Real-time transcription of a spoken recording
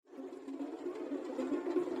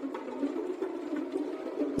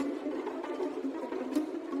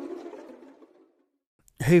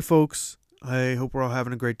Hey folks, I hope we're all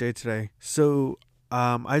having a great day today.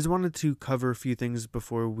 I just wanted to cover a few things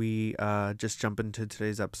before we just jump into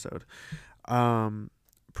today's episode. Um,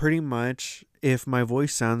 Pretty much, if my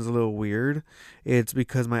voice sounds a little weird, it's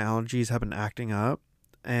because my allergies have been acting up,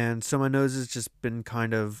 and so my nose has just been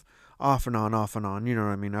kind of off and on, off and on. You know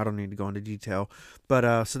what I mean? I don't need to go into detail,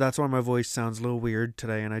 but so that's why my voice sounds a little weird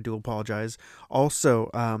today, and I do apologize. Also,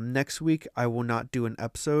 next week I will not do an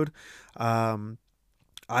episode. Um,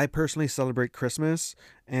 I personally celebrate Christmas,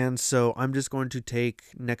 and so I'm just going to take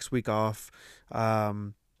next week off,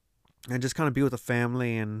 um, and just kind of be with the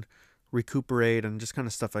family and recuperate and just kind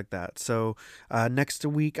of stuff like that. Next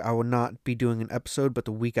week I will not be doing an episode, but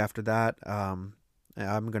the week after that, I'm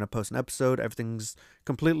gonna post an episode. Everything's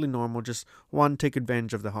completely normal. Just want to take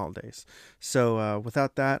advantage of the holidays.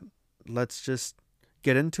 Without that, let's just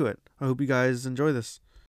get into it. I hope you guys enjoy this.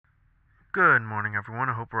 Good morning, everyone.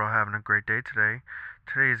 I hope we're all having a great day today.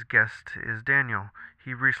 Today's guest is Daniel.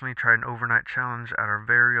 He recently tried an overnight challenge at our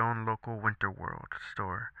very own local Winter World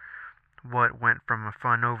store. What went from a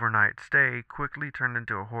fun overnight stay quickly turned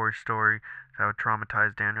into a horror story that would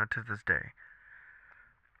traumatize Daniel to this day.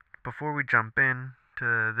 Before we jump in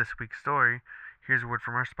to this week's story, here's a word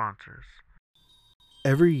from our sponsors.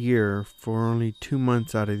 Every year, for only 2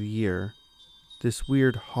 months out of the year, this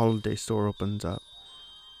weird holiday store opens up.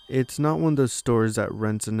 It's not one of those stores that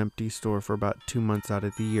rents an empty store for about 2 months out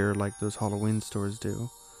of the year like those Halloween stores do.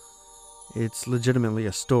 It's legitimately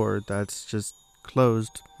a store that's just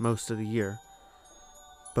closed most of the year,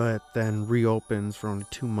 but then reopens for only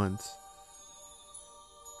 2 months.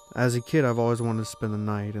 As a kid, I've always wanted to spend the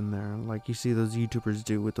night in there, like you see those YouTubers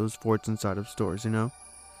do with those forts inside of stores, you know?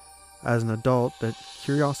 As an adult, that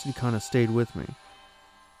curiosity kind of stayed with me.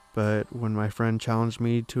 But when my friend challenged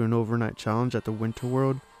me to an overnight challenge at the Winter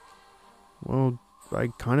World, well, I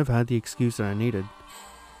kind of had the excuse that I needed.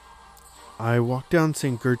 I walked down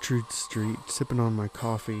St. Gertrude Street sipping on my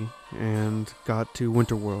coffee and got to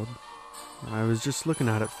Winter World. I was just looking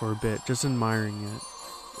at it for a bit, just admiring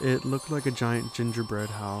it. It looked like a giant gingerbread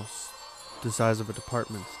house, the size of a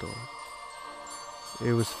department store.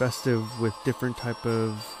 It was festive with different type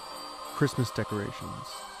of Christmas decorations.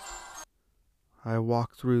 I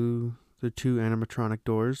walked through the two animatronic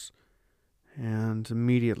doors and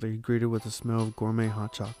immediately greeted with the smell of gourmet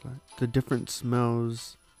hot chocolate. The different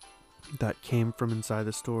smells that came from inside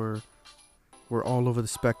the store were all over the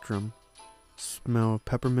spectrum. Smell of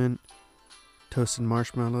peppermint, toasted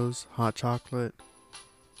marshmallows, hot chocolate,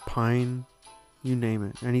 pine, you name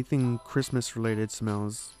it. Anything Christmas related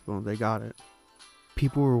smells, well, they got it.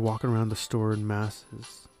 People were walking around the store in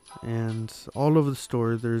masses, and all over the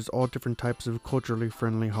store there's all different types of culturally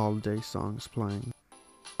friendly holiday songs playing.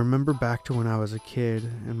 I remember back to when I was a kid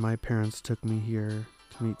and my parents took me here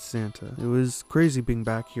to meet Santa. It was crazy being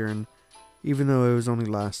back here, and even though it was only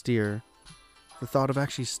last year, the thought of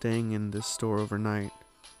actually staying in this store overnight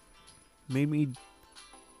made me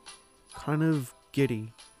kind of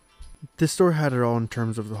giddy. This store had it all in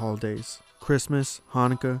terms of the holidays. Christmas,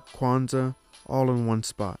 Hanukkah, Kwanzaa, all in one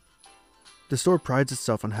spot. The store prides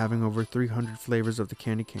itself on having over 300 flavors of the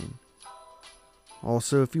candy cane.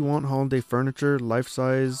 Also, if you want holiday furniture,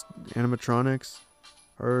 life-size animatronics,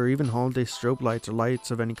 or even holiday strobe lights or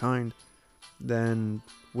lights of any kind, then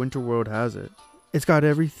Winter World has it. It's got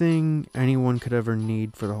everything anyone could ever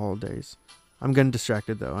need for the holidays. I'm getting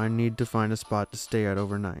distracted though. I need to find a spot to stay at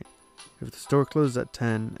overnight. If the store closes at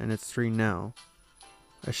 10 and it's 3 now,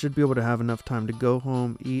 I should be able to have enough time to go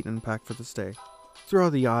home, eat, and pack for the stay. Through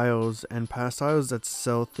all the aisles and past aisles that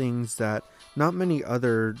sell things that not many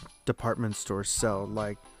other department stores sell,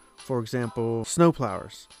 like, for example,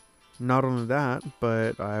 snowplowers. Not only that,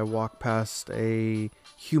 but I walked past a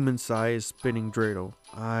human-sized spinning dreidel.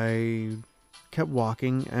 I kept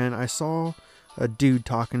walking and I saw a dude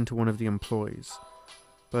talking to one of the employees.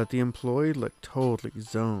 But the employee looked totally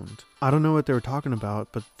zoned. I don't know what they were talking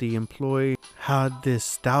about, but the employee had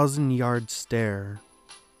this 1,000-yard stare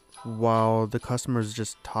while the customer was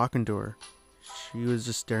just talking to her. She was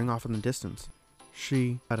just staring off in the distance.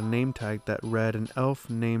 She had a name tag that read an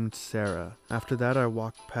elf named Sarah. After that, I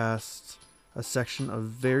walked past a section of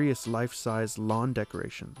various life-size lawn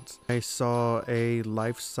decorations. I saw a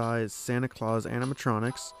life-size Santa Claus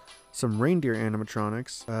animatronics, some reindeer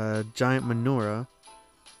animatronics, a giant menorah,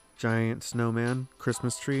 giant snowman,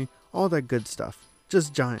 Christmas tree, all that good stuff.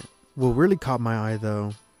 Just giant. What really caught my eye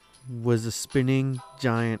though was a spinning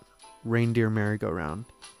giant reindeer merry-go-round.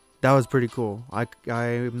 That was pretty cool. I'm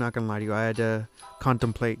not gonna lie to you, I had to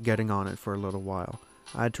contemplate getting on it for a little while.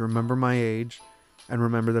 I had to remember my age and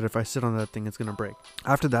remember that if I sit on that thing, it's gonna break.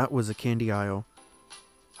 After that was a candy aisle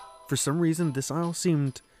For some reason, this aisle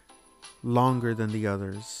seemed longer than the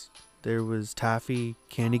others. There was taffy,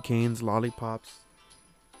 candy canes, lollipops,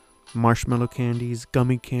 marshmallow candies,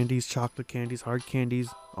 gummy candies, chocolate candies, hard candies,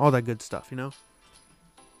 all that good stuff, you know?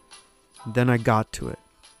 Then I got to it.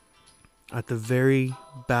 At the very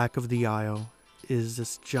back of the aisle is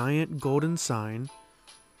this giant golden sign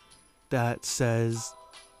that says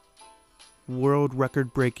world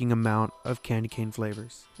record breaking amount of candy cane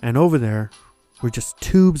flavors. And over there were just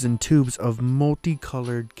tubes and tubes of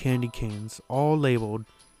multicolored candy canes, all labeled.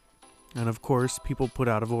 And of course, people put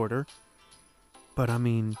out of order. But I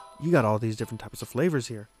mean, you got all these different types of flavors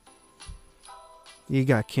here. You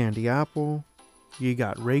got candy apple, you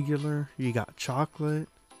got regular, you got chocolate,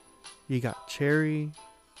 you got cherry,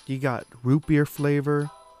 you got root beer flavor,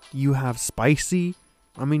 you have spicy.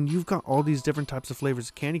 I mean, you've got all these different types of flavors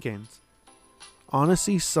of candy canes.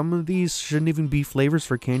 Honestly, some of these shouldn't even be flavors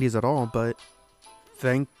for candies at all, but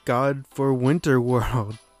thank God for Winter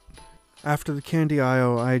World. After the candy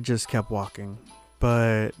aisle, I just kept walking,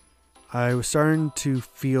 but I was starting to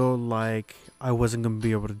feel like I wasn't going to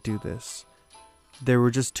be able to do this. There were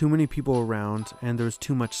just too many people around, and there was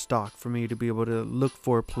too much stock for me to be able to look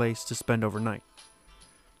for a place to spend overnight.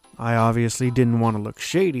 I obviously didn't want to look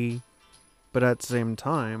shady, but at the same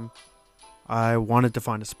time, I wanted to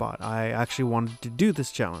find a spot. I actually wanted to do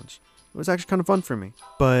this challenge. It was actually kind of fun for me.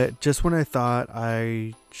 But just when I thought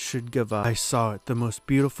I should give up, I saw it, the most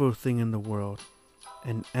beautiful thing in the world.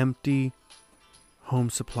 An empty home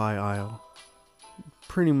supply aisle.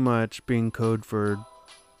 Pretty much being code for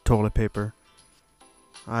toilet paper.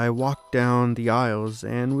 I walked down the aisles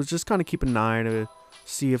and was just kind of keeping an eye to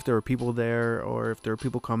see if there were people there or if there were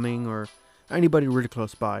people coming or anybody really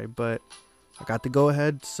close by. But I got the go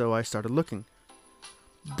ahead, so I started looking.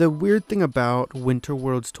 The weird thing about Winter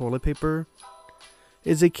World's toilet paper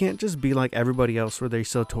is they can't just be like everybody else where they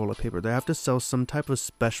sell toilet paper. They have to sell some type of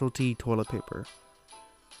specialty toilet paper.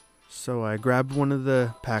 So I grabbed one of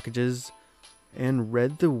the packages and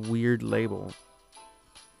read the weird label.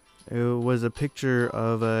 It was a picture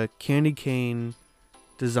of a candy cane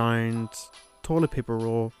designed toilet paper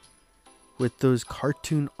roll with those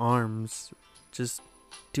cartoon arms just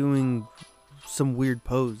doing some weird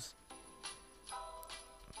pose.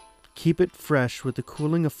 Keep it fresh with the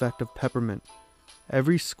cooling effect of peppermint.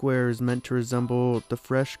 Every square is meant to resemble the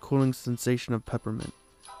fresh, cooling sensation of peppermint.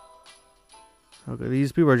 Okay,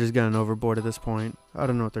 these people are just getting overboard at this point. I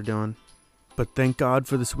don't know what they're doing. But thank God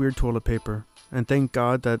for this weird toilet paper. And thank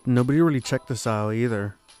God that nobody really checked this aisle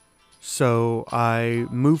either. So I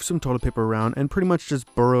moved some toilet paper around and pretty much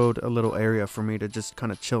just burrowed a little area for me to just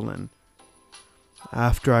kind of chill in.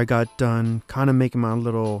 After I got done kind of making my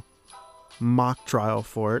little mock trial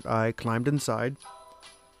for it, I climbed inside.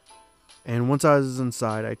 And once I was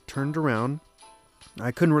inside, I turned around.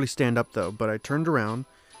 I couldn't really stand up though, but I turned around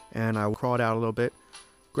and I crawled out a little bit,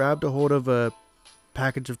 grabbed a hold of a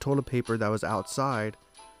package of toilet paper that was outside,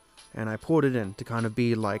 and I pulled it in to kind of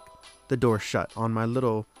be like the door shut on my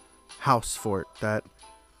little house fort that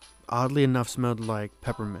oddly enough smelled like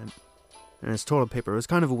peppermint. And it's toilet paper. It was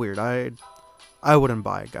kind of weird. I wouldn't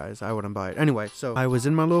buy it, guys. I wouldn't buy it. Anyway, so I was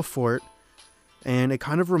in my little fort, and it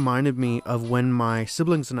kind of reminded me of when my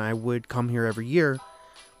siblings and I would come here every year,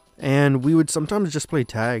 and we would sometimes just play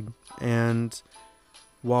tag. And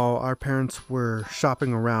while our parents were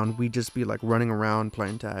shopping around, we'd just be like running around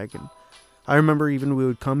playing tag. And I remember even we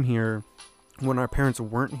would come here when our parents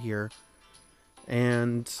weren't here,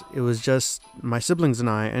 and it was just my siblings and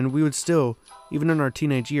I, and we would still, even in our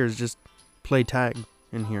teenage years, just play tag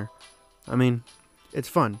in here. I mean, it's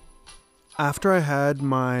fun. After I had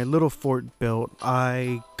my little fort built,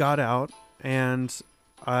 I got out and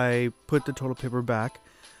I put the toilet paper back.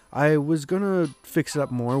 I was gonna fix it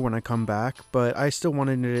up more when I come back, but I still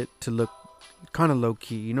wanted it to look kind of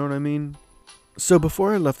low-key, you know what I mean? So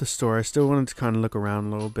before I left the store, I still wanted to kind of look around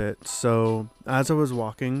a little bit. So as I was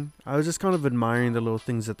walking, I was just kind of admiring the little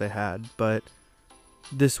things that they had, but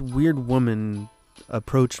this weird woman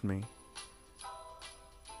approached me.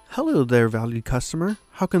 "Hello there, valued customer.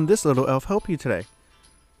 How can this little elf help you today?"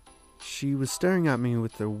 She was staring at me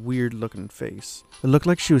with a weird looking face. It looked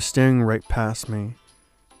like she was staring right past me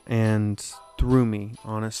and through me,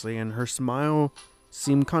 honestly, and her smile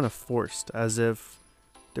seemed kind of forced, as if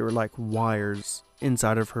there were like wires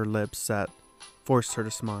inside of her lips that forced her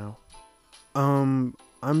to smile. I'm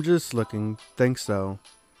just looking, thanks though."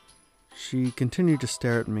 She continued to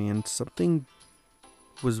stare at me, and something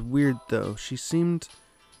was weird though. She seemed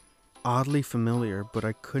oddly familiar, but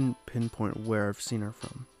I couldn't pinpoint where I've seen her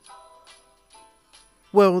from.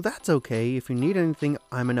 "Well, that's okay. If you need anything,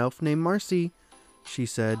 I'm an elf named Marcy," she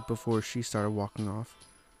said before she started walking off.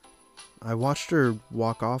 I watched her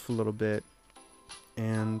walk off a little bit,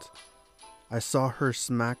 and I saw her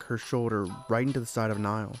smack her shoulder right into the side of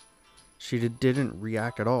Niall. She didn't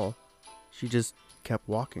react at all. She just kept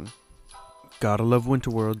walking. Gotta love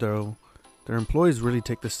Winterworld though. Their employees really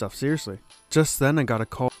take this stuff seriously. Just then I got a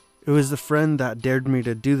call. It was the friend that dared me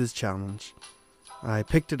to do this challenge. I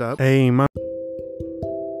picked it up. Hey, my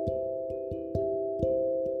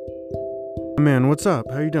man, what's up?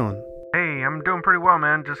 How you doing? Hey, I'm doing pretty well,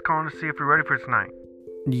 man. Just calling to see if you're ready for tonight.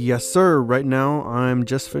 Yes, sir. Right now, I'm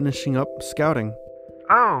just finishing up scouting.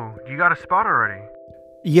 Oh, you got a spot already?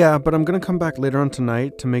 Yeah, but I'm gonna come back later on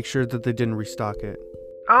tonight to make sure that they didn't restock it.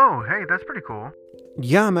 Oh, hey, that's pretty cool.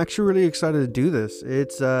 Yeah, I'm actually really excited to do this.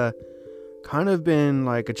 It's kind of been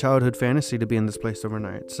like a childhood fantasy to be in this place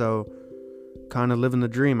overnight. So, kind of living the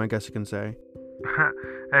dream, I guess you can say.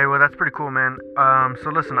 Hey, well, that's pretty cool, man. So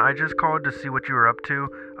listen, I just called to see what you were up to.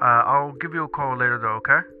 I'll give you a call later, though,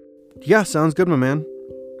 okay? Yeah, sounds good, my man.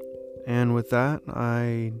 And with that,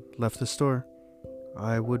 I left the store.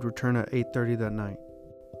 I would return at 8:30 that night.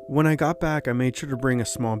 When I got back, I made sure to bring a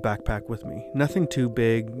small backpack with me. Nothing too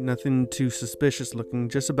big, nothing too suspicious looking,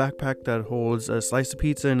 just a backpack that holds a slice of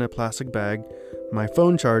pizza in a plastic bag, my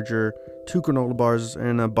phone charger, 2 granola bars,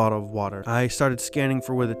 and a bottle of water. I started scanning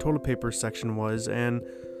for where the toilet paper section was and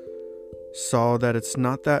saw that it's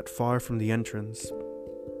not that far from the entrance.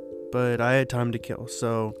 But I had time to kill,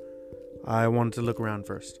 so I wanted to look around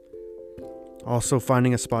first. Also,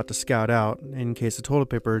 finding a spot to scout out in case the toilet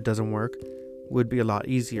paper doesn't work would be a lot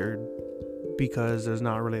easier because there's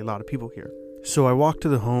not really a lot of people here. So I walked to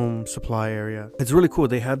the home supply area. It's really cool.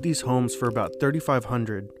 They have these homes for about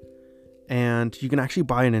 $3,500, and you can actually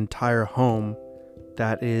buy an entire home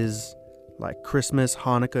that is like Christmas,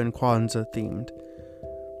 Hanukkah, and Kwanzaa themed.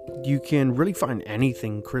 You can really find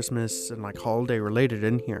anything Christmas and like holiday related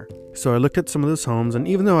in here. So I looked at some of those homes, and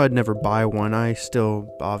even though I'd never buy one, I still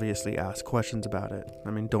obviously asked questions about it.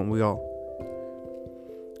 I mean, don't we all?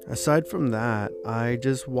 Aside from that, I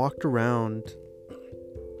just walked around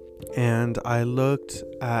and I looked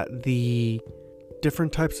at the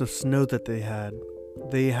different types of snow that they had.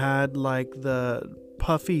 They had like the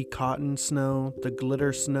puffy cotton snow, the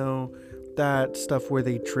glitter snow, that stuff where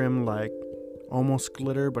they trim like almost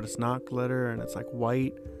glitter, but it's not glitter, and it's like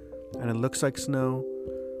white and it looks like snow.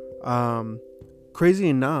 Crazy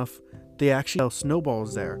enough, they actually sell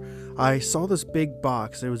snowballs there. I saw this big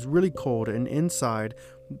box. It was really cold, and inside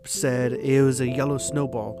said it was a yellow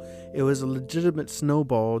snowball. It was a legitimate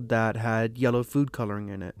snowball that had yellow food coloring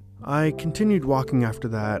in it. I continued walking after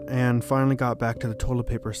that and finally got back to the toilet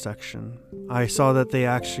paper section. I saw that they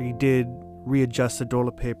actually did readjust the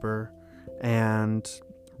toilet paper and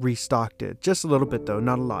restocked it. Just a little bit though,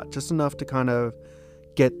 not a lot. Just enough to kind of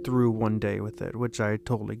get through one day with it, which I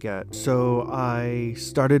totally get. So I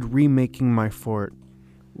started remaking my fort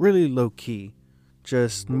really low key.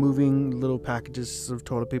 Just moving little packages of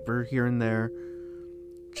toilet paper here and there.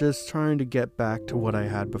 Just trying to get back to what I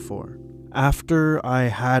had before. After I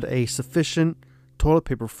had a sufficient toilet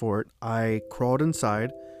paper fort, I crawled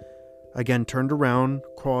inside. Again, turned around,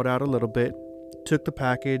 crawled out a little bit, took the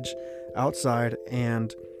package outside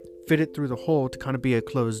and fit it through the hole to kind of be a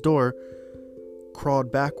closed door,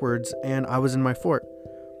 crawled backwards, and I was in my fort.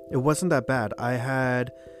 It wasn't that bad. I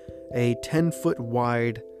had a 10-foot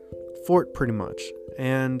wide fort pretty much,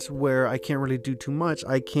 and where I can't really do too much,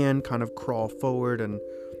 I can kind of crawl forward and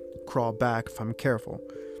crawl back if I'm careful.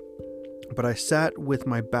 But I sat with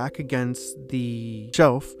my back against the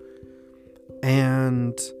shelf,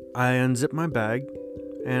 and I unzipped my bag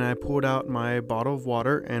and I pulled out my bottle of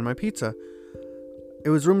water and my pizza. It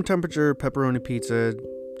was room temperature pepperoni pizza.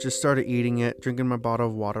 Just started eating it, drinking my bottle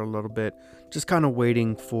of water a little bit, just kind of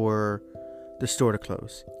waiting for the store to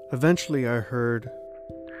close. Eventually I heard,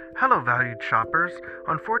 Hello, valued shoppers.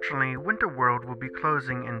 Unfortunately, Winterworld will be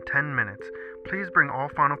closing in 10 minutes. Please bring all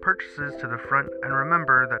final purchases to the front, and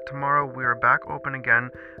remember that tomorrow we are back open again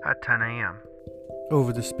at 10 a.m.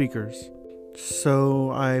 over the speakers.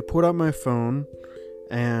 So I pulled out my phone,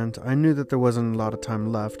 and I knew that there wasn't a lot of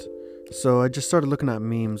time left, so I just started looking at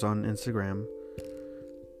memes on Instagram.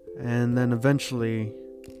 And then eventually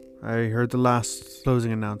I heard the last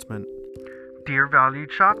closing announcement. Dear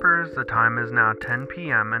valued shoppers, the time is now 10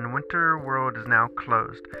 p.m. and Winterworld is now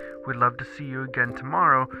closed. We'd love to see you again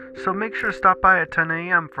tomorrow, so make sure to stop by at 10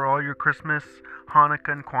 a.m. for all your Christmas,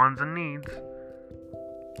 Hanukkah, and Kwanzaa needs.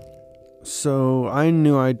 So I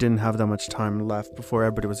knew I didn't have that much time left before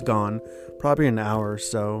everybody was gone, probably an hour or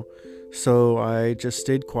so. So I just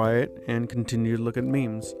stayed quiet and continued to look at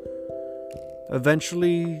memes.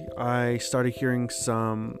 Eventually, I started hearing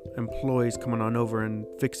some employees coming on over and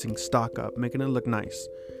fixing stock up, making it look nice.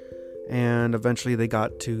 and eventually they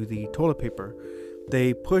got to the toilet paper.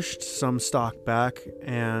 They pushed some stock back,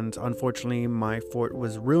 and unfortunately my fort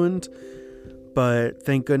was ruined, but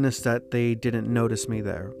thank goodness that they didn't notice me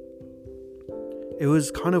there. It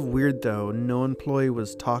was kind of weird though. No employee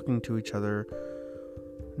was talking to each other,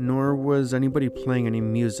 nor was anybody playing any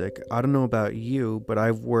music. I don't know about you, but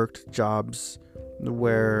I've worked jobs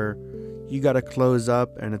where you gotta close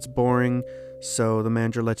up and it's boring, so the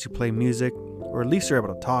manager lets you play music, or at least you're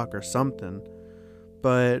able to talk or something.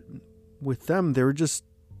 But with them, they were just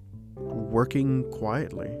working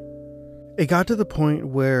quietly. It got to the point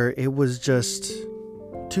where it was just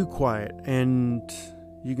too quiet, and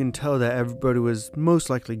you can tell that everybody was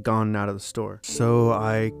most likely gone out of the store. So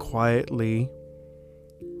I quietly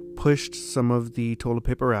pushed some of the toilet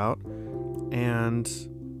paper out and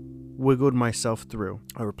wiggled myself through.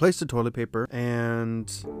 I replaced the toilet paper,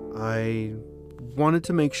 and I wanted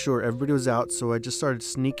to make sure everybody was out, so I just started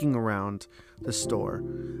sneaking around the store.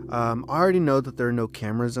 I already know that there are no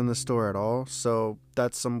cameras in the store at all, so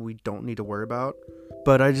that's something we don't need to worry about.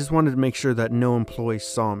 But I just wanted to make sure that no employee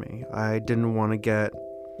saw me. I didn't want to get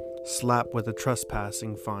slapped with a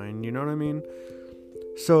trespassing fine, you know what I mean?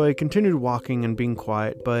 So I continued walking and being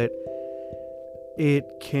quiet, but it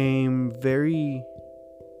came very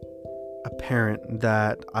apparent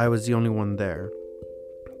that I was the only one there.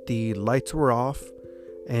 The lights were off,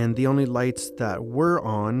 and the only lights that were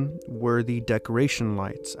on were the decoration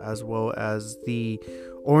lights, as well as the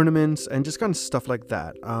ornaments and just kind of stuff like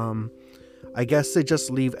that. I guess they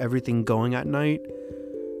just leave everything going at night,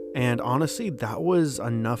 and honestly, that was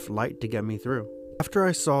enough light to get me through. After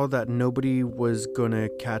I saw that nobody was gonna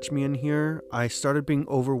catch me in here, I started being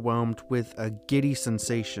overwhelmed with a giddy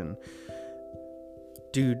sensation.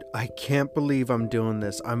 Dude, I can't believe I'm doing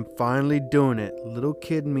this. I'm finally doing it. Little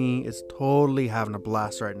kid me is totally having a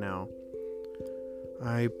blast right now.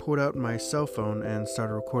 I pulled out my cell phone and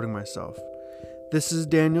started recording myself. This is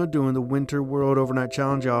Daniel doing the Winter World Overnight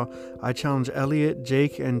Challenge, y'all. I challenge Elliot,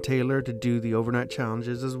 Jake, and Taylor to do the overnight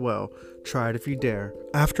challenges as well. Try it if you dare.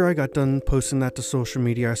 After I got done posting that to social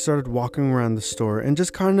media, I started walking around the store and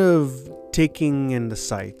just kind of taking in the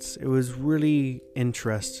sights. It was really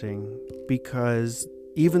interesting because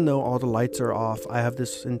even though all the lights are off, I have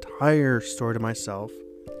this entire store to myself.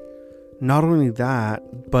 Not only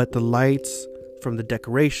that, but the lights from the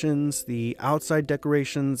decorations, the outside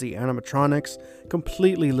decorations, the animatronics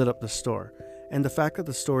completely lit up the store. And the fact that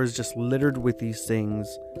the store is just littered with these things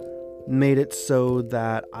made it so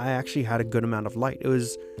that I actually had a good amount of light. It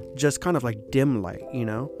was just kind of like dim light, you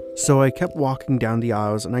know? So I kept walking down the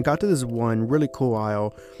aisles, and I got to this one really cool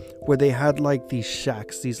aisle where they had like these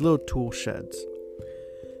shacks, these little tool sheds.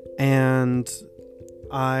 And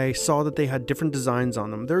I saw that they had different designs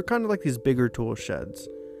on them. They were kind of like these bigger tool sheds,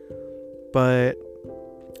 but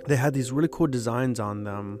they had these really cool designs on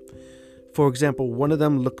them. For example, one of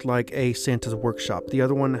them looked like a Santa's workshop. The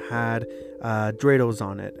other one had dreidels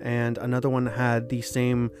on it, and another one had the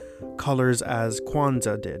same colors as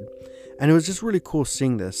Kwanzaa did. And it was just really cool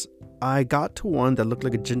seeing this. I got to one that looked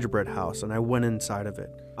like a gingerbread house, and I went inside of it.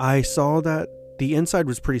 I saw that the inside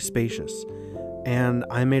was pretty spacious, and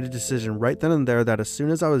I made a decision right then and there that as soon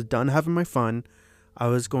as I was done having my fun, I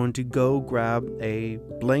was going to go grab a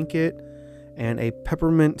blanket and a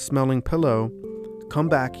peppermint smelling pillow, come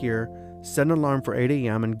back here, set an alarm for 8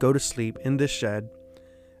 a.m. and go to sleep in this shed.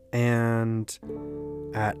 And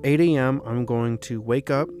at 8 a.m. I'm going to wake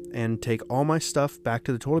up and take all my stuff back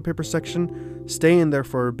to the toilet paper section, stay in there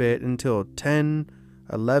for a bit until 10,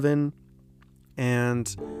 11,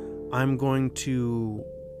 and I'm going to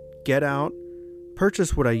get out,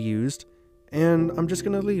 purchase what I used, and I'm just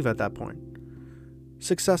going to leave at that point.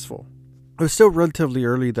 Successful. It was still relatively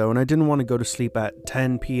early though, and I didn't want to go to sleep at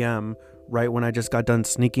 10 p.m. right when I just got done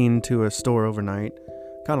sneaking into a store overnight.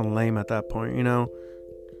 Kind of lame at that point, you know?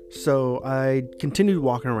 So I continued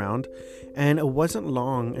walking around, and it wasn't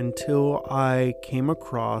long until I came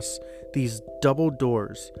across these double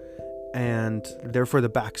doors, and they're for the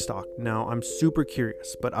back stock. Now, I'm super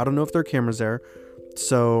curious, but I don't know if there are cameras there,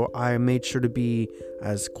 so I made sure to be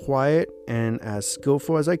as quiet and as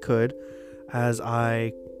skillful as I could as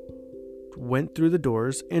I went through the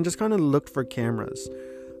doors and just kind of looked for cameras.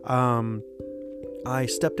 I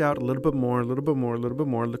stepped out a little bit more,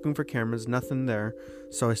 looking for cameras, nothing there.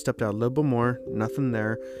 So I stepped out a little bit more, nothing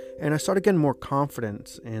there. And I started getting more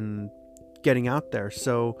confidence in getting out there.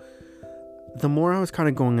 So the more I was kind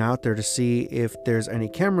of going out there to see if there's any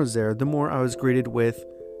cameras there, the more I was greeted with,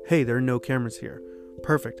 hey, there are no cameras here.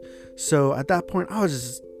 Perfect. So at that point, I was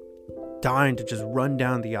just dying to just run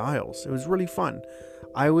down the aisles. It was really fun.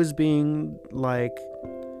 I was being like,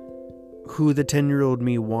 who the 10-year-old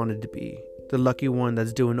me wanted to be. The lucky one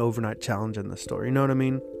that's doing overnight challenge in the store. You know what I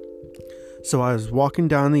mean? So I was walking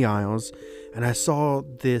down the aisles and I saw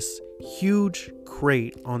this huge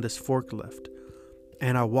crate on this forklift.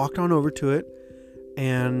 And I walked on over to it,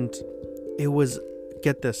 and it was,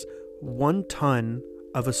 get this, 1 ton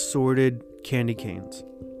of assorted candy canes.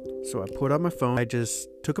 So I put out my phone, I just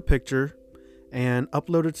took a picture and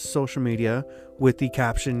uploaded it to social media with the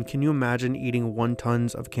caption, "Can you imagine eating 1 ton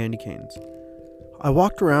of candy canes?" I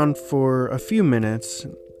walked around for a few minutes,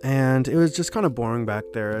 and it was just kind of boring back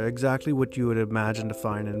there. Exactly what you would imagine to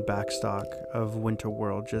find in backstock of Winter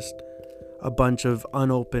World, just a bunch of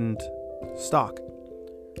unopened stock.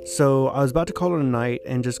 So I was about to call it a night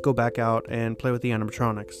and just go back out and play with the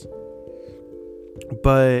animatronics.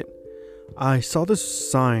 But I saw this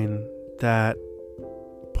sign that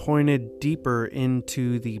pointed deeper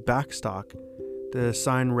into the backstock. The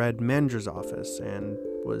sign read manager's office and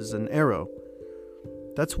was an arrow.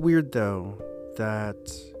 That's weird though,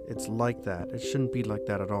 that it's like that. It shouldn't be like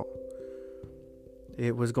that at all.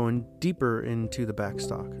 It was going deeper into the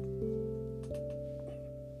backstock.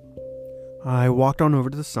 I walked on over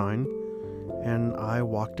to the sign, and I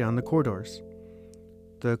walked down the corridors.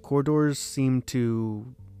 The corridors seemed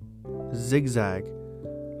to zigzag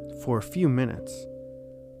for a few minutes,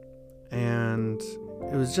 and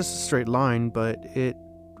it was just a straight line, but it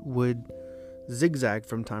would zigzag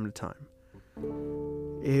from time to time.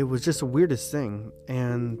 It was just the weirdest thing,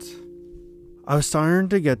 and I was starting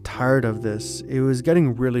to get tired of this. It was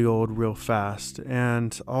getting really old real fast,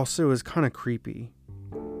 and also it was kind of creepy.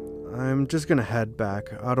 I'm just gonna head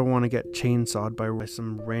back. I don't want to get chainsawed by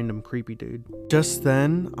some random creepy dude. Just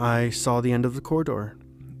then, I saw the end of the corridor.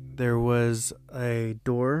 There was a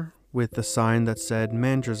door with a sign that said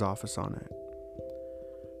manager's office on it.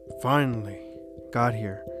 Finally, got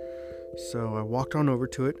here. So I walked on over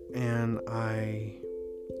to it and I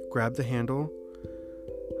grabbed the handle.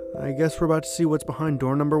 "I guess we're about to see what's behind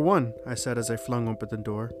door number 1, I said as I flung open the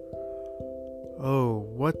door. "Oh,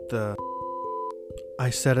 what the..." I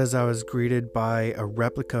said as I was greeted by a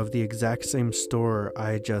replica of the exact same store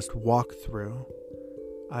I just walked through.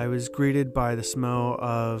 I was greeted by the smell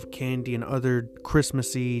of candy and other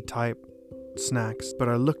Christmassy type snacks, but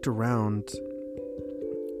I looked around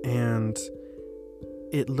and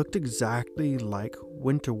it looked exactly like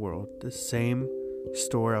Winter World, the same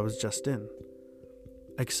store I was just in.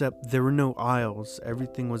 Except there were no aisles,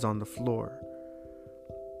 everything was on the floor.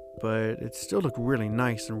 But it still looked really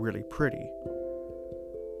nice and really pretty.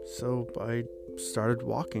 So I started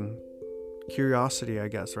walking. Curiosity, I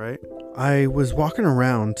guess, right? I was walking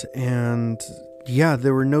around and yeah,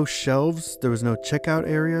 there were no shelves, there was no checkout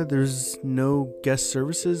area, there's no guest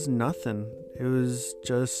services, nothing. It was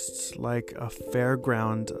just like a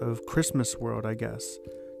fairground of Christmas World, I guess.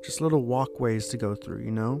 Just little walkways to go through,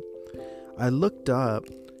 you know? I looked up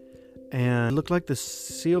and it looked like the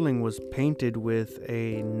ceiling was painted with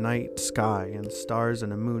a night sky and stars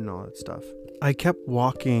and a moon and all that stuff. I kept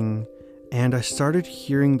walking and I started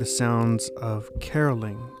hearing the sounds of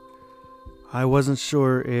caroling. I wasn't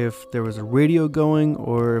sure if there was a radio going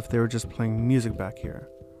or if they were just playing music back here.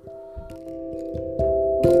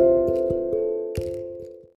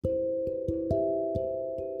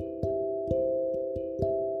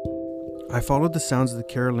 I followed the sounds of the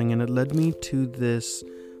caroling and it led me to this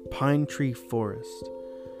pine tree forest.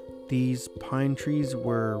 These pine trees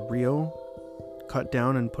were real, cut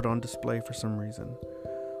down and put on display for some reason.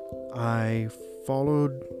 I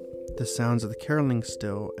followed the sounds of the caroling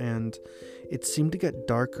still, and it seemed to get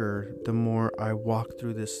darker the more I walked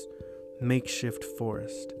through this makeshift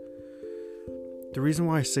forest. The reason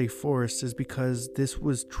why I say forest is because this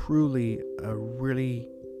was truly a really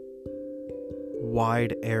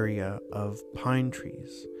wide area of pine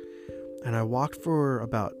trees. And I walked for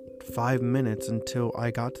about 5 minutes until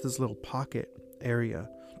I got to this little pocket area.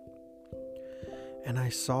 And I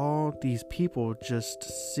saw these people just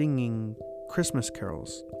singing Christmas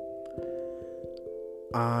carols.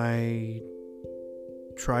 I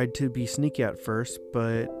tried to be sneaky at first,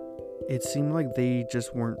 but it seemed like they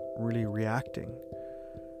just weren't really reacting.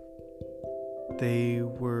 They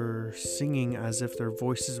were singing as if their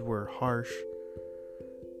voices were harsh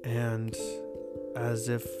and as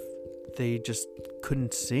if they just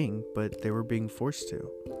couldn't sing, but they were being forced to.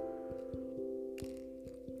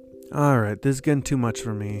 Alright, this is getting too much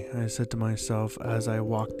for me, I said to myself as I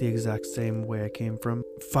walked the exact same way I came from.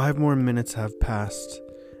 5 more minutes have passed,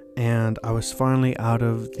 and I was finally out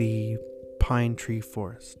of the pine tree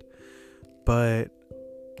forest. But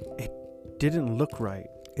it didn't look right.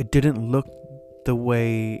 It didn't look the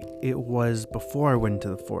way it was before I went into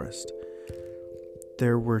the forest.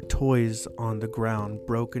 there were toys on the ground,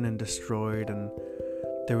 broken and destroyed, and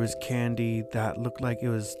there was candy that looked like it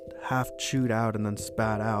was half chewed out and then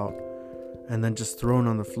spat out, and then just thrown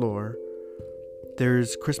on the floor.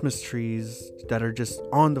 There's Christmas trees that are just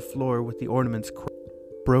on the floor with the ornaments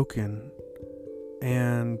broken.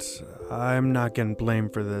 And I'm not getting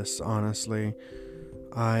blamed for this, honestly.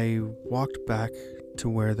 I walked back to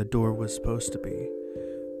where the door was supposed to be,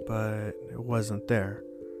 but it wasn't there.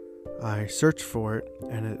 I searched for it,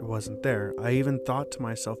 and it wasn't there. I even thought to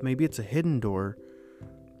myself, maybe it's a hidden door,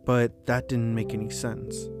 but that didn't make any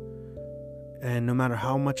sense. And no matter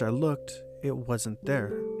how much I looked, it wasn't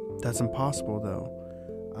there. That's impossible, though.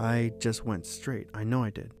 I just went straight. I know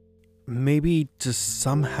I did. Maybe just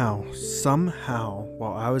somehow,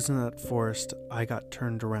 while I was in that forest, I got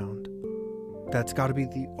turned around. That's got to be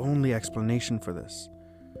the only explanation for this.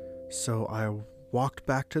 So I walked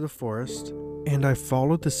back to the forest, and I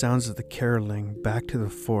followed the sounds of the caroling back to the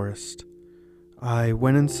forest. I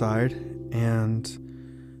went inside,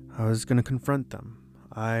 and I was going to confront them.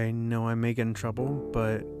 I know I may get in trouble,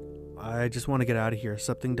 but I just want to get out of here.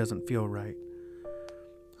 Something doesn't feel right.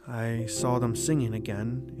 I saw them singing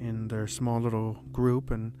again in their small little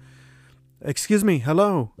group, and "Excuse me,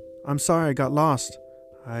 hello, I'm sorry I got lost,"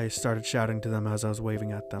 I started shouting to them as I was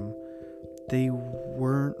waving at them. They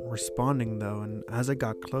weren't responding though, and as I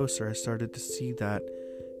got closer, I started to see that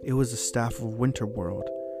it was the staff of Winterworld.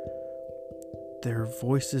 Their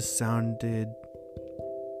voices sounded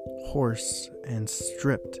hoarse and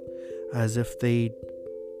stripped, as if they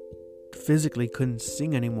physically couldn't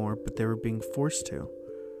sing anymore, but they were being forced to.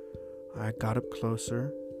 I got up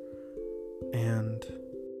closer, and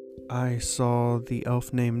I saw the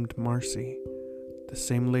elf named Marcy, the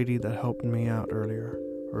same lady that helped me out earlier,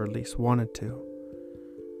 or at least wanted to.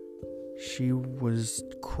 She was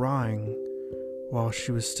crying while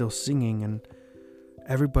she was still singing, and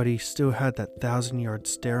everybody still had that 1,000-yard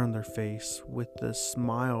stare on their face with the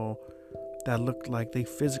smile that looked like they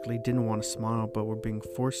physically didn't want to smile but were being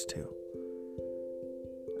forced to.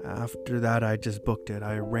 After that, I just booked it.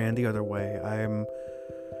 I ran the other way. I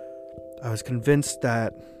was convinced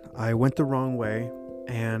that I went the wrong way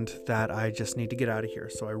and that I just need to get out of here.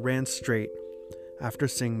 So I ran straight after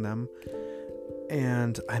seeing them,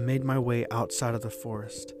 and I made my way outside of the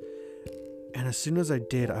forest. And as soon as I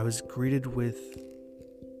did, I was greeted with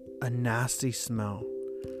a nasty smell.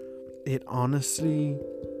 It honestly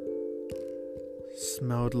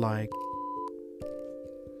smelled like...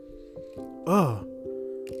 Ugh!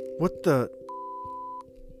 What the...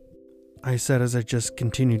 I said as I just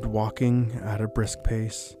continued walking at a brisk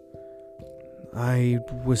pace. I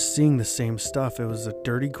was seeing the same stuff. It was a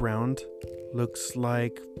dirty ground. Looks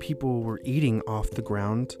like people were eating off the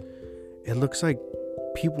ground. It looks like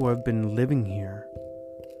people have been living here.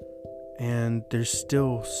 And there's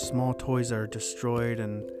still small toys that are destroyed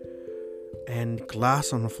and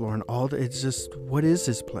glass on the floor and all that. It's just, what is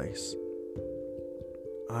this place?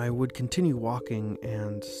 I would continue walking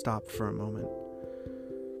and stop for a moment.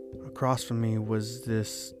 Across from me was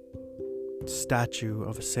this statue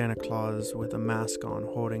of a Santa Claus with a mask on,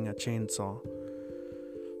 holding a chainsaw.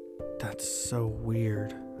 That's so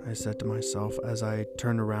weird, I said to myself as I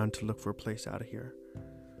turned around to look for a place out of here.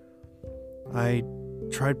 I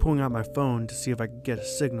tried pulling out my phone to see if I could get a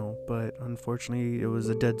signal, but unfortunately it was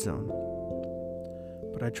a dead zone.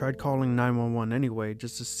 But I tried calling 911 anyway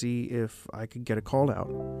just to see if I could get a call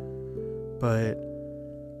out. But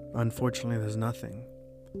unfortunately there's nothing.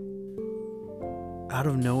 Out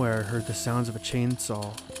of nowhere I heard the sounds of a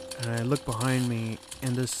chainsaw, and I looked behind me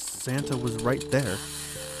and the Santa was right there.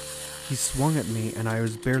 He swung at me and I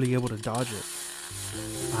was barely able to dodge it.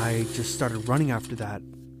 I just started running after that,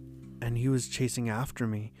 and he was chasing after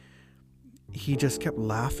me. He just kept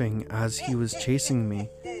laughing as he was chasing me,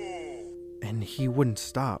 and he wouldn't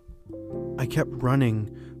stop. I kept running,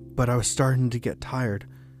 but I was starting to get tired,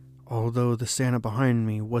 although the Santa behind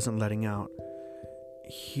me wasn't letting out.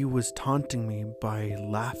 He was taunting me by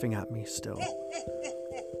laughing at me still,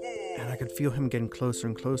 and I could feel him getting closer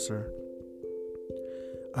and closer.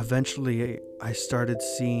 Eventually, I started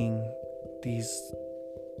seeing these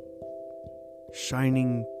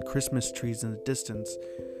shining Christmas trees in the distance.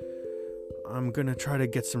 I'm gonna try to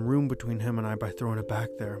get some room between him and I by throwing it back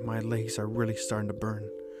there. My legs are really starting to burn.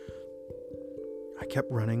 I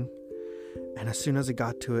kept running, and as soon as I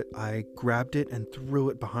got to it, I grabbed it and threw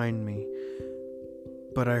it behind me.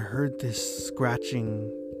 But I heard this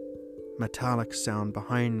scratching, metallic sound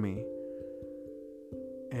behind me,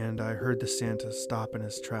 and I heard the Santa stop in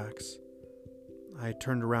his tracks. I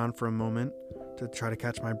turned around for a moment to try to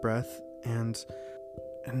catch my breath, and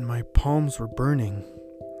my palms were burning.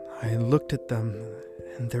 I looked at them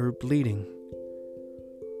and they were bleeding.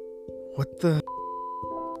 What the?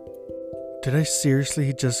 Did I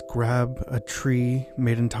seriously just grab a tree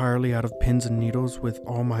made entirely out of pins and needles with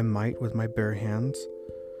all my might with my bare hands?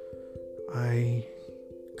 I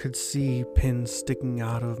could see pins sticking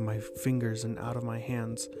out of my fingers and out of my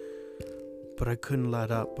hands, but I couldn't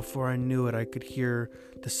let up. Before I knew it, I could hear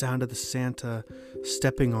the sound of the Santa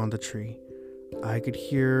stepping on the tree. I could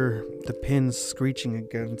hear the pins screeching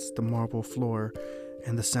against the marble floor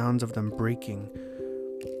and the sounds of them breaking.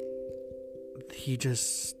 He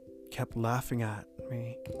just kept laughing at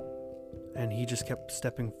me, and he just kept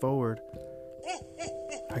stepping forward.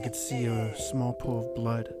 I could see a small pool of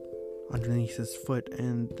blood underneath his foot,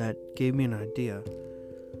 and that gave me an idea.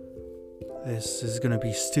 This is gonna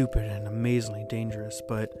be stupid and amazingly dangerous,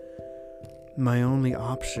 but my only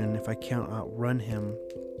option, if I can't outrun him,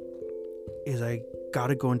 is I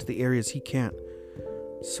gotta go into the areas he can't.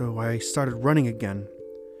 So I started running again,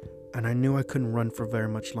 and I knew I couldn't run for very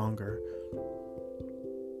much longer.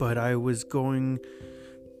 But I was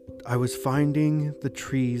finding the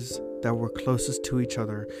trees that were closest to each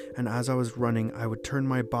other, and as I was running, I would turn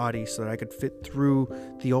my body so that I could fit through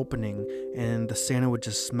the opening, and the Santa would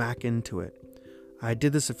just smack into it. I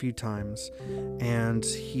did this a few times, and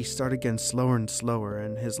he started getting slower and slower,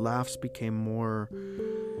 and his laughs became more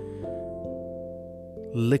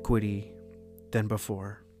liquidy than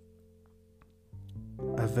before.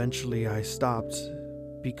 Eventually, I stopped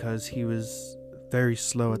because he was very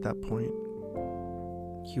slow at that point.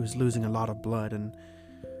 He was losing a lot of blood, and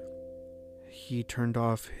he turned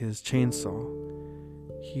off his chainsaw.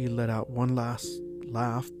 He let out one last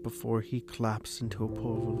laugh before he collapsed into a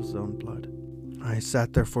pool of his own blood. I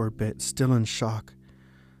sat there for a bit, still in shock.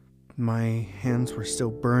 My hands were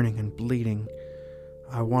still burning and bleeding.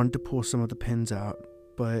 I wanted to pull some of the pins out,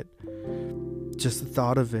 but just the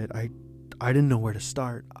thought of it, I didn't know where to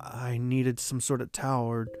start. I needed some sort of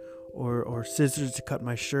towel or scissors to cut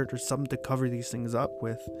my shirt or something to cover these things up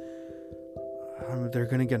with. They're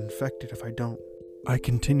gonna get infected if I don't. I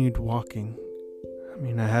continued walking.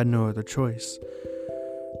 I had no other choice.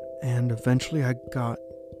 And eventually I got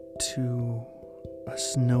to a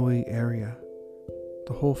snowy area.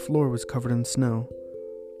 The whole floor was covered in snow.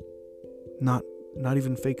 Not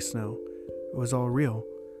even fake snow. It was all real.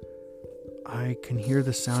 I can hear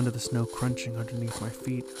the sound of the snow crunching underneath my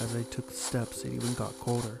feet as I took steps. It even got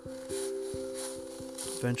colder.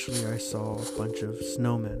 Eventually I saw a bunch of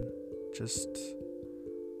snowmen just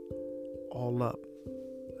all up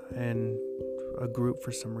in a group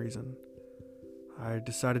for some reason. I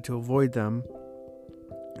decided to avoid them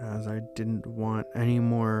as I didn't want any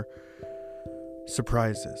more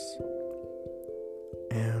surprises.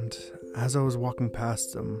 And as I was walking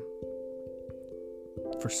past them,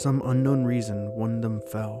 for some unknown reason, one of them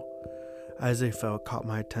fell. As they fell, it caught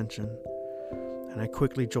my attention, and I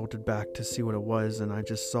quickly jolted back to see what it was, and I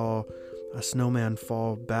just saw a snowman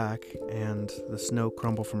fall back and the snow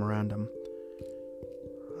crumble from around him.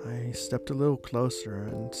 I stepped a little closer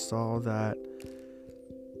and saw that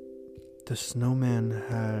the snowman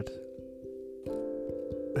had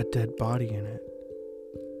a dead body in it.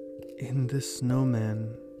 In this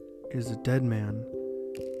snowman is a dead man.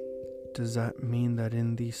 Does that mean that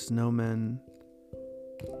in these snowmen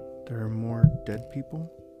there are more dead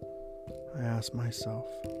people? I asked myself.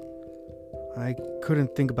 I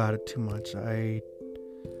couldn't think about it too much. I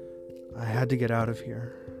had to get out of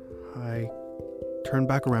here. I turned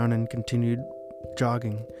back around and continued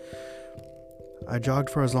jogging. I jogged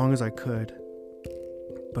for as long as I could,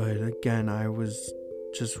 but again, I was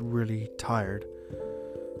just really tired.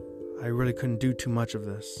 I really couldn't do too much of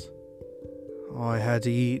this. All I had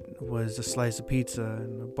to eat was a slice of pizza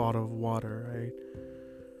and a bottle of water.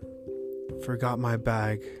 I forgot my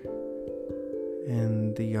bag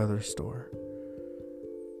in the other store.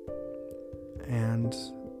 And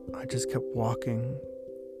I just kept walking.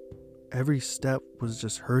 Every step was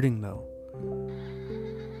just hurting though.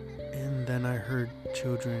 And then I heard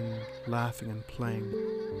children laughing and playing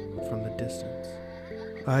from the distance.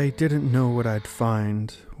 I didn't know what I'd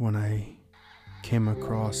find when I came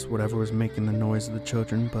across whatever was making the noise of the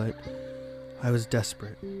children, but I was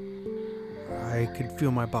desperate. I could feel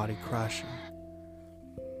my body crashing.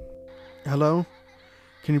 Hello?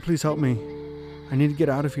 Can you please help me? I need to get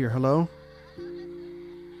out of here. Hello?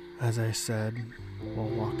 As I said, while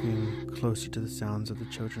walking closer to the sounds of the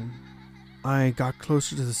children. I got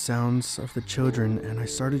closer to the sounds of the children and I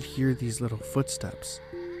started to hear these little footsteps.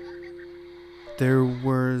 There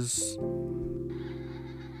was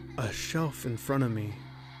a shelf in front of me,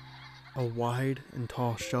 a wide and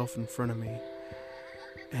tall shelf in front of me,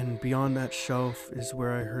 And beyond that shelf is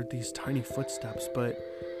where I heard these tiny footsteps, but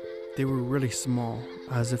they were really small,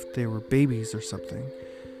 as if they were babies or something.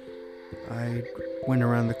 I went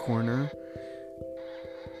around the corner,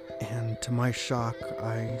 and to my shock,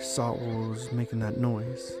 I saw what was making that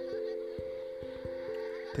noise.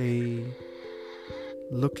 They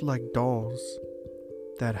looked like dolls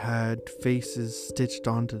that had faces stitched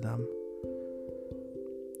onto them.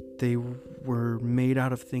 They were made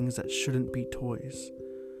out of things that shouldn't be toys.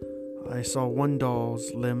 I saw one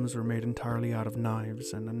doll's limbs were made entirely out of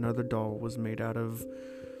knives, and another doll was made out of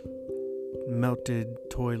melted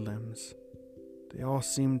toy limbs. They all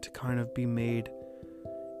seemed to kind of be made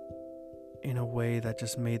in a way that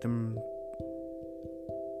just made them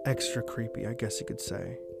extra creepy, I guess you could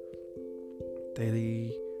say.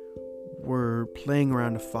 They were playing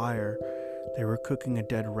around a fire. They were cooking a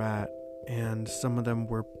dead rat, and some of them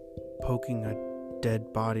were poking a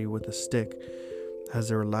dead body with a stick as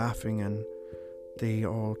they were laughing, and they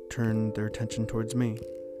all turned their attention towards me.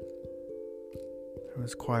 It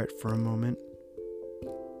was quiet for a moment,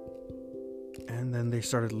 and then they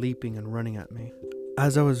started leaping and running at me.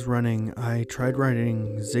 As I was running, I tried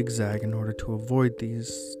riding zigzag in order to avoid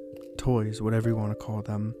these toys, whatever you want to call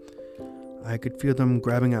them. I could feel them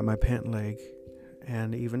grabbing at my pant leg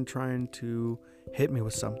and even trying to hit me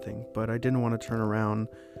with something, but I didn't want to turn around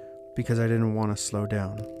because I didn't want to slow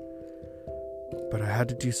down. But I had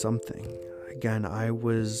to do something. Again, I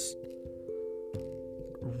was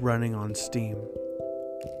running on steam.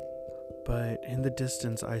 But in the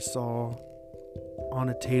distance, I saw on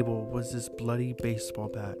a table was this bloody baseball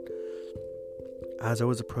bat. As I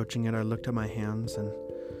was approaching it, I looked at my hands, and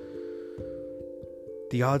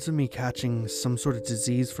the odds of me catching some sort of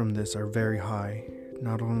disease from this are very high.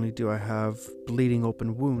 Not only do I have bleeding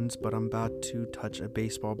open wounds, but I'm about to touch a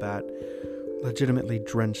baseball bat legitimately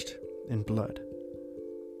drenched in blood.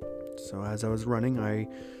 So as I was running, I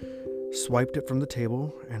swiped it from the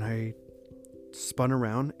table, and I spun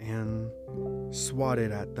around and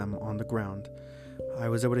swatted at them on the ground. I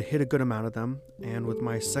was able to hit a good amount of them, and with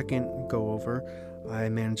my second go over, I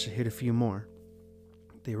managed to hit a few more.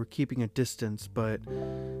 They were keeping a distance, but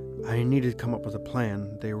I needed to come up with a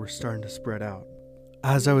plan. They were starting to spread out.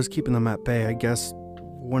 As I was keeping them at bay, I guess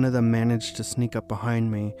one of them managed to sneak up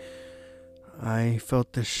behind me. I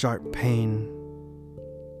felt this sharp pain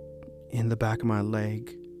in the back of my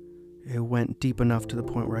leg. It went deep enough to the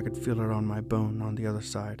point where I could feel it on my bone on the other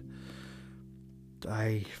side.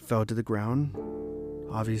 I fell to the ground,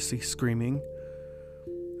 obviously screaming,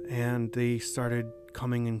 and they started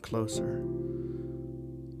coming in closer.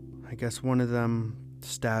 I guess one of them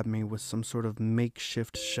stabbed me with some sort of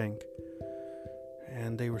makeshift shank,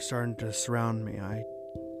 and they were starting to surround me. I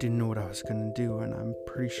didn't know what I was going to do, and I'm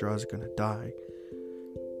pretty sure I was going to die.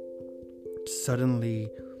 Suddenly,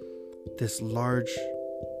 this large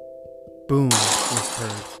boom was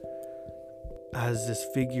heard as this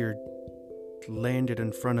figure landed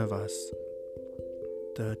in front of us.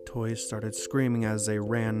 The toys started screaming as they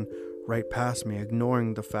ran right past me,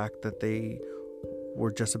 ignoring the fact that they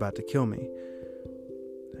were just about to kill me.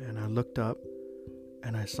 And I looked up,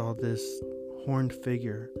 and I saw this horned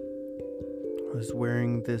figure who was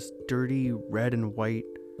wearing this dirty red and white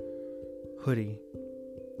hoodie.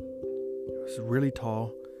 It was really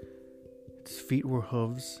tall. Its feet were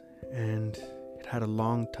hooves, and it had a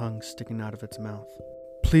long tongue sticking out of its mouth.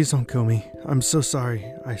 "Please don't kill me. I'm so sorry,"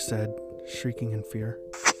 I said, shrieking in fear.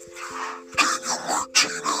 Daniel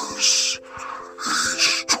Martinez,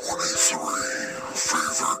 age 23,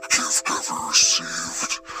 favorite gift ever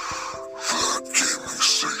received. That gaming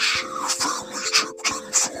station your family chipped in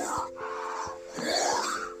for.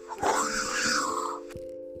 Why are you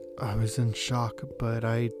here? I was in shock, but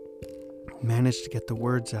I managed to get the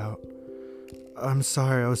words out. "I'm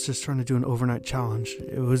sorry, I was just trying to do an overnight challenge.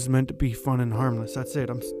 It was meant to be fun and harmless. That's it.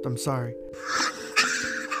 I'm sorry." Indeed,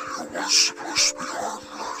 it was supposed to be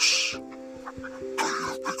harmless. But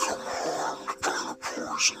you've become harmed by the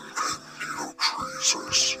poison Magneto trees,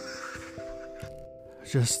 I see.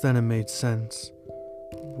 Just then it made sense.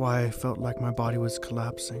 Why I felt like my body was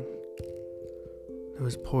collapsing. There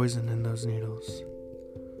was poison in those needles.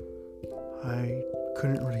 I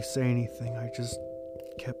couldn't really say anything. I just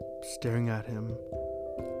kept staring at him,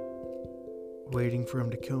 waiting for him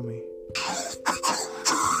to kill me. You've become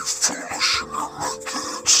very foolish in your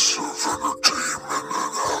methods of entertainment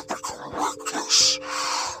and have become reckless.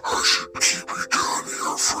 I should keep you down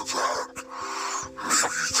here for that.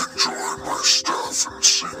 Maybe you can join my staff and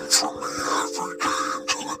sing for me every day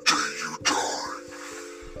until the day you die.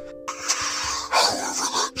 However,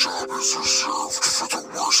 that job is reserved for the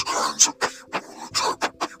worst kinds of people, the type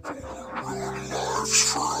of people who ruin lives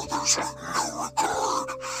for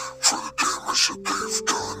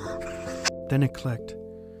Then it clicked.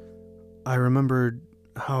 I remembered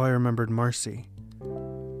how I remembered Marcy.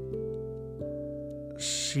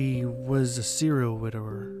 She was a serial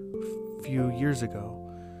widower a few years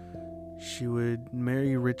ago. She would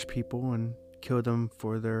marry rich people and kill them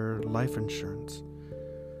for their life insurance.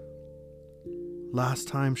 Last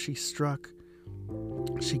time she struck,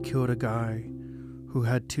 she killed a guy who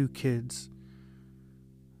had 2 kids.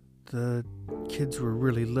 The kids were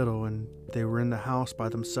really little and they were in the house by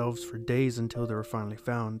themselves for days until they were finally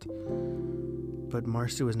found. But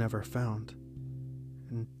Marcy was never found.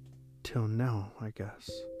 Until now, I guess.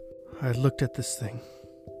 I looked at this thing.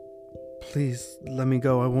 Please, let me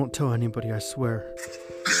go. I won't tell anybody, I swear.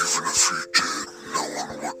 Even if you did, no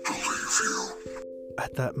one would believe you.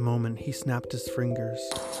 At that moment, he snapped his fingers.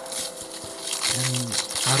 And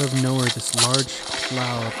out of nowhere, this large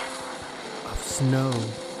cloud of snow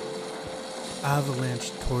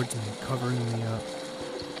avalanche towards me, covering me up.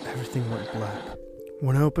 Everything went black.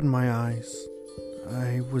 When I opened my eyes,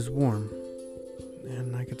 I was warm,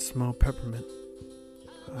 and I could smell peppermint.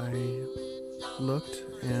 I looked,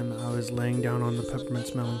 and I was laying down on the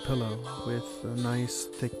peppermint-smelling pillow with a nice,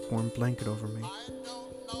 thick, warm blanket over me.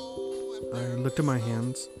 I looked at my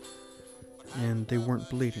hands, and they weren't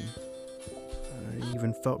bleeding. I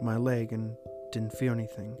even felt my leg and didn't feel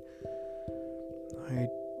anything. I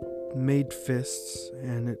made fists,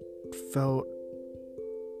 and it felt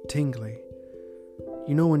tingly.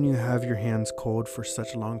 You know when you have your hands cold for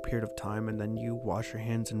such a long period of time and then you wash your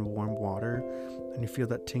hands in warm water and you feel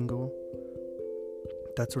that tingle?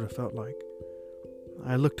 That's what it felt like.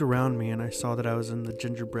 I looked around me and I saw that I was in the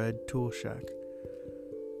gingerbread tool shack.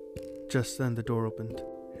 Just then the door opened.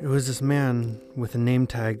 It was this man with a name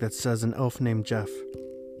tag that says an elf named Jeff.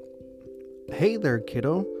 "Hey there,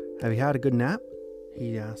 kiddo. Have you had a good nap?"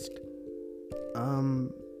 he asked.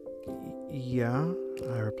 Yeah,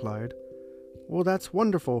 I replied. "Well, that's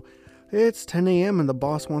wonderful. It's 10 a.m. and the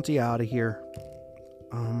boss wants you out of here."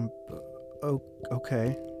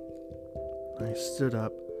 Okay. I stood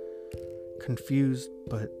up, confused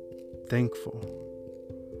but thankful.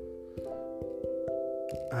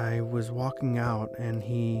 I was walking out and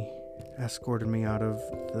he escorted me out of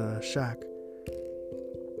the shack.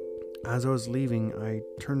 As I was leaving, I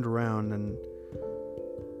turned around and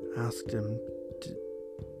asked him,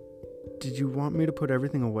 Did you want me to put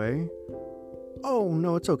everything away?" "Oh,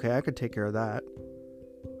 no, it's okay. I could take care of that."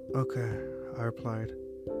 "Okay," I replied.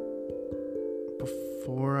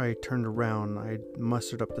 Before I turned around, I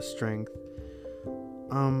mustered up the strength.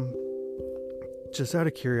 Just out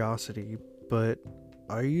of curiosity, but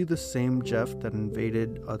are you the same Jeff that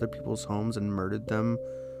invaded other people's homes and murdered them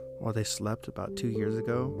while they slept about 2 years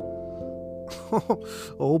ago?"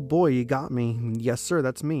 "Oh boy, you got me. Yes, sir,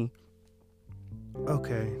 that's me."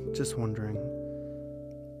 "Okay, just wondering."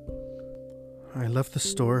 I left the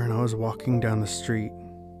store and I was walking down the street.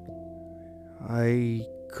 I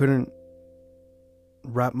couldn't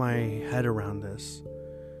wrap my head around this.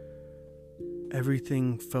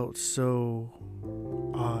 Everything felt so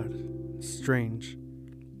odd, strange.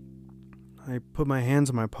 I put my hands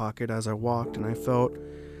in my pocket as I walked and I felt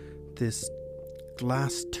this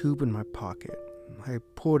glass tube in my pocket. I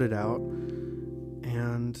pulled it out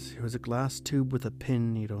and it was a glass tube with a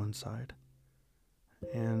pin needle inside.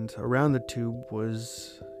 And around the tube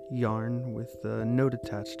was yarn with a note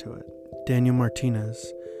attached to it. "Daniel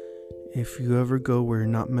Martinez, if you ever go where you're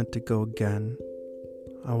not meant to go again,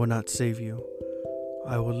 I will not save you.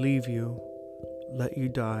 I will leave you, let you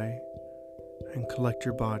die, and collect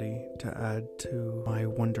your body to add to my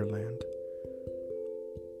wonderland.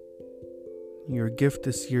 Your gift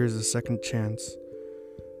this year is a second chance.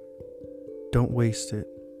 Don't waste it.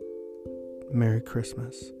 Merry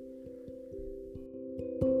Christmas."